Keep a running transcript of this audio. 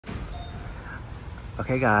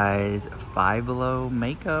Okay guys, Five Below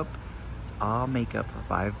makeup. It's all makeup for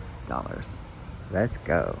 $5. Let's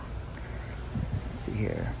go. Let's see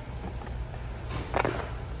here.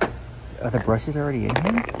 Are the brushes already in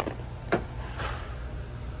here?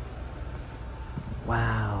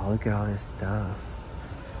 Wow, look at all this stuff.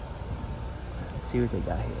 Let's see what they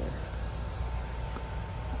got here.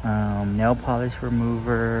 Nail polish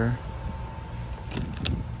remover.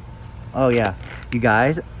 Oh yeah, you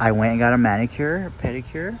guys, I went and got a manicure,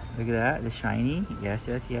 pedicure. Look at that, the shiny. Yes,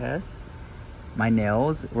 yes, yes. My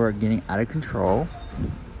nails were getting out of control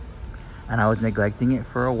and I was neglecting it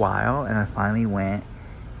for a while, and I finally went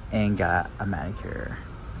and got a manicure.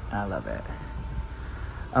 I love it.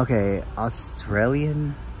 Okay,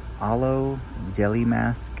 Australian aloe jelly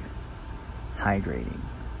mask, hydrating.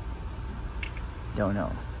 Don't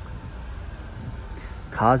know.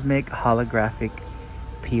 Cosmic holographic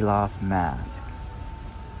peel off mask.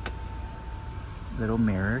 Little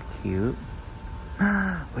mirror, cute.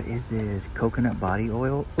 What is this? Coconut body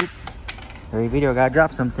oil. Oop. Every video gotta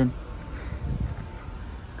drop something.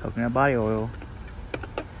 Coconut body oil.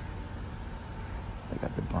 I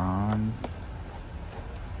got the bronze.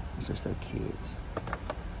 These are so cute.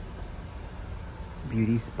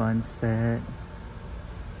 Beauty sponge set.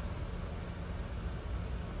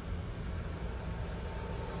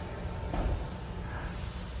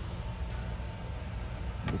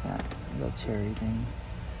 Look at that little cherry thing.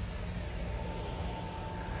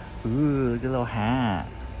 Ooh, look at the little hat.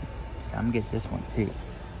 I'm gonna get this one too.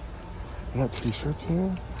 We got t-shirts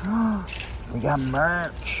here. We got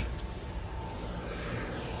merch.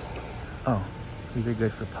 Oh, these are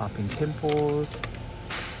good for popping pimples.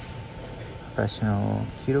 Professional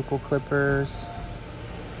cuticle clippers.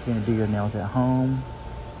 You're gonna do your nails at home.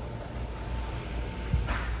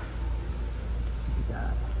 So you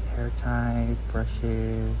got hair ties,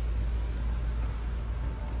 brushes.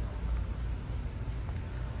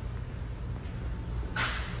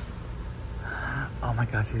 Oh my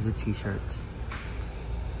gosh, here's the t-shirts.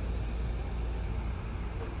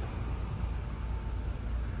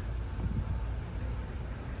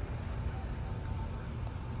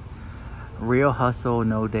 Real hustle,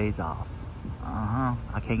 no days off.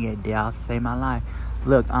 I can't get a day off to save my life.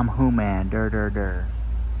 Look, I'm Who Man. Dur.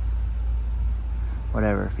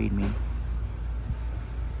 Whatever, feed me.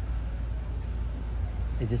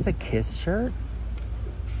 Is this a Kiss shirt?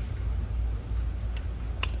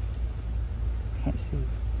 Can't see.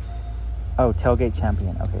 Oh, tailgate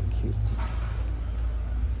champion. Okay, cute.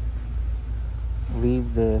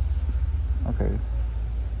 Leave this. Okay.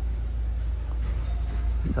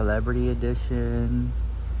 Celebrity edition.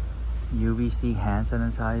 UVC hand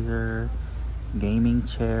sanitizer. Gaming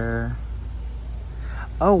chair.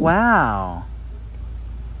 Oh, wow.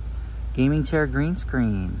 Gaming chair green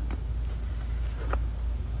screen.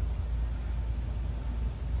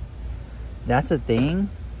 That's a thing?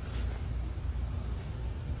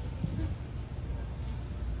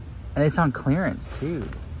 And it's on clearance too.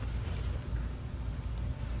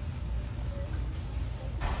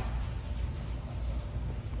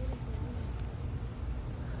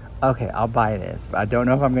 Okay, I'll buy this. I don't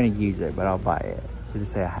know if I'm gonna use it, but I'll buy it. Just to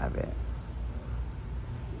say I have it.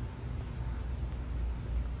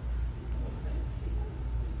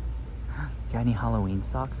 Got any Halloween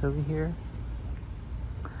socks over here?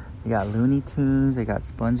 You got Looney Tunes, they got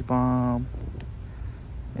SpongeBob.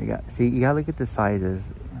 They got, see, you gotta look at the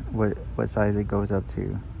sizes. What size it goes up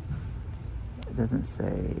to. It doesn't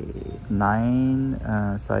say.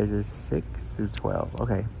 9 sizes 6 through 12.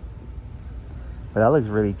 Okay. But that looks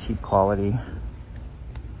really cheap quality.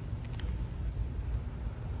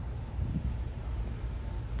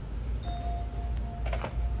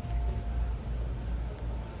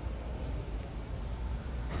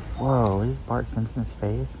 Whoa, is this Bart Simpson's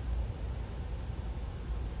face?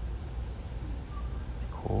 It's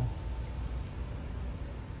cool.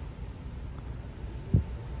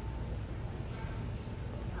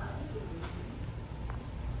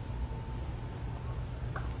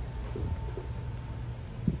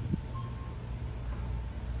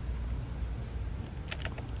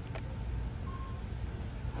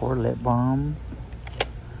 Four lip balms.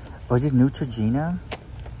 Oh, is this Neutrogena?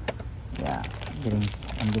 Yeah, I'm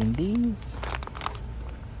getting these.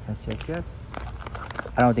 Yes.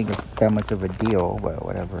 I don't think it's that much of a deal, but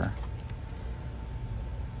whatever.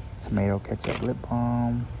 Tomato ketchup lip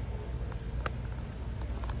balm.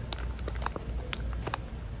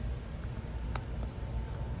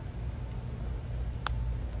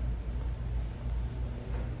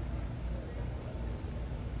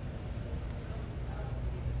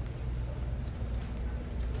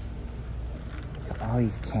 All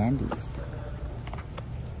these candies.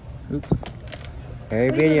 Oops.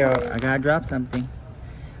 Every video, I gotta drop something.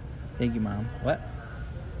 Thank you, Mom. What?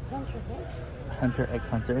 Hunter x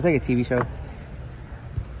Hunter. It's like a TV show.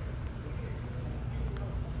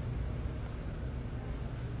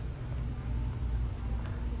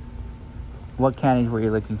 What candies were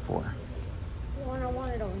you looking for? The one I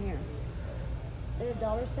wanted over here. They're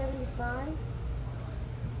 $1.75.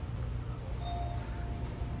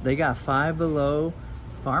 They got Five Below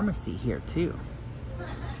pharmacy here too.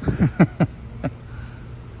 We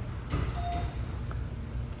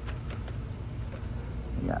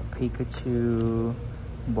got Pikachu,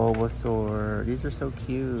 Bulbasaur. These are so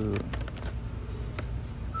cute.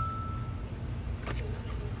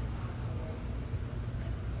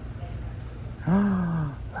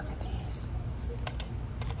 Look at these.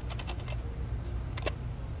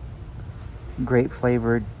 Grape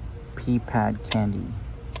flavored pea pad candy.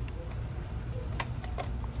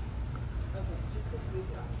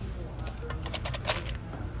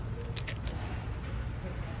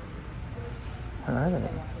 What are they?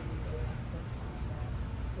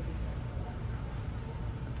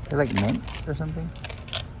 They're like mints or something.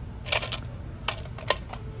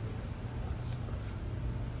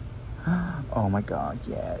 Oh my God,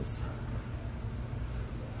 yes.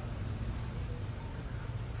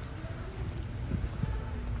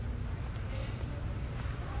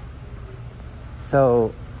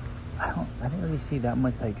 So, I didn't really see that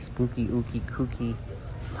much like spooky, ooky, kooky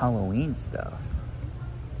Halloween stuff.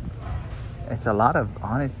 It's a lot of,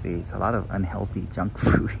 honestly, it's a lot of unhealthy junk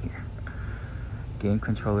food here. Game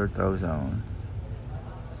controller throw zone.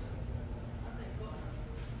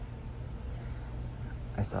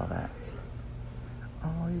 I saw that.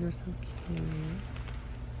 Oh, you're so cute.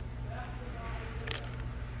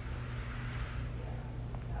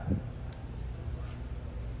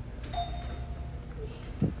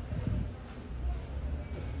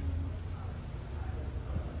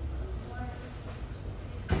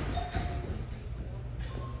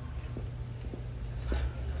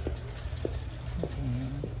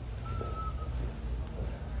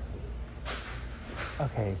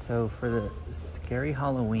 Okay, so for the scary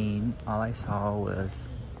Halloween, all I saw was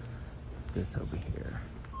this over here.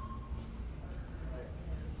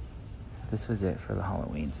 This was it for the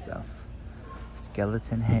Halloween stuff.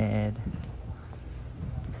 Skeleton head,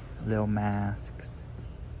 little masks.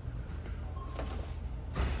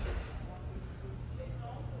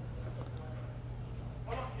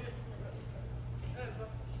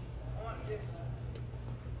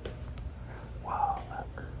 Whoa,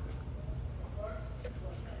 look.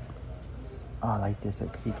 Oh, I like this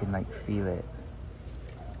because you can like feel it.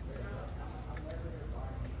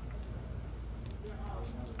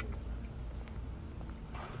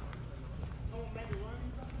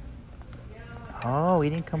 Oh, we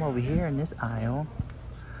didn't come over here in this aisle.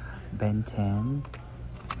 Ben 10.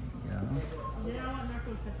 Yeah.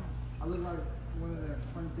 I look like one of the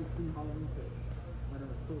 2016 Halloween pics, but it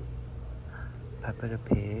was cool. Peppa the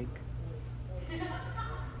Pig.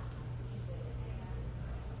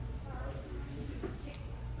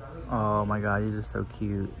 Oh my God, these are so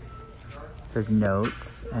cute. It says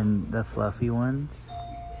notes and the fluffy ones.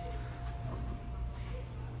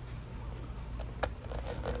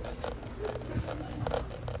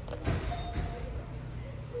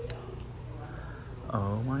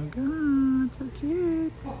 Oh my God, so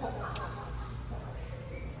cute.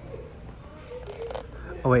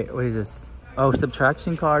 Oh wait, what is this? Oh,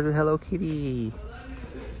 subtraction card with Hello Kitty.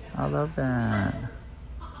 I love that.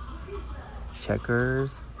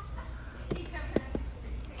 Checkers.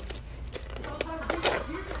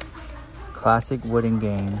 Classic wooden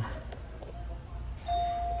game.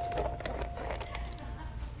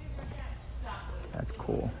 That's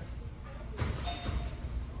cool.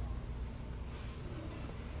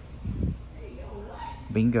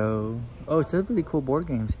 Bingo. Oh, it's a really cool board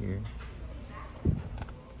games here.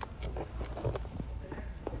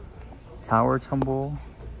 Tower Tumble.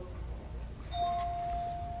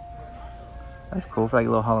 That's cool for like a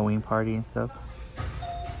little Halloween party and stuff.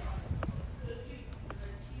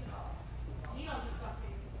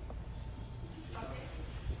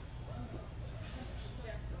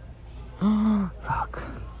 Look.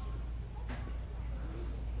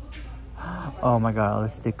 Oh my God, all the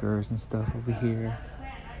stickers and stuff over here.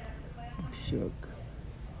 I'm shook.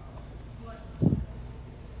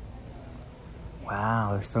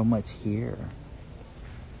 Wow, there's so much here.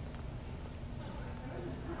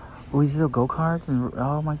 Oh, these little go-karts and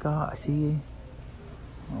oh my God, see?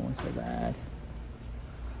 Oh, it's so bad.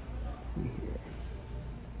 Let's see here.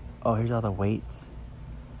 Oh, here's all the weights.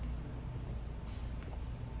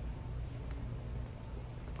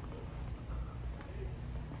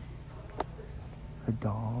 of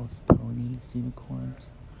dolls, ponies, unicorns.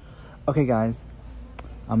 Okay, guys.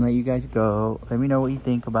 I'm gonna let you guys go. Let me know what you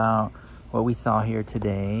think about what we saw here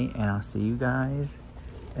today. And I'll see you guys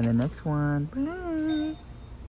in the next one. Bye.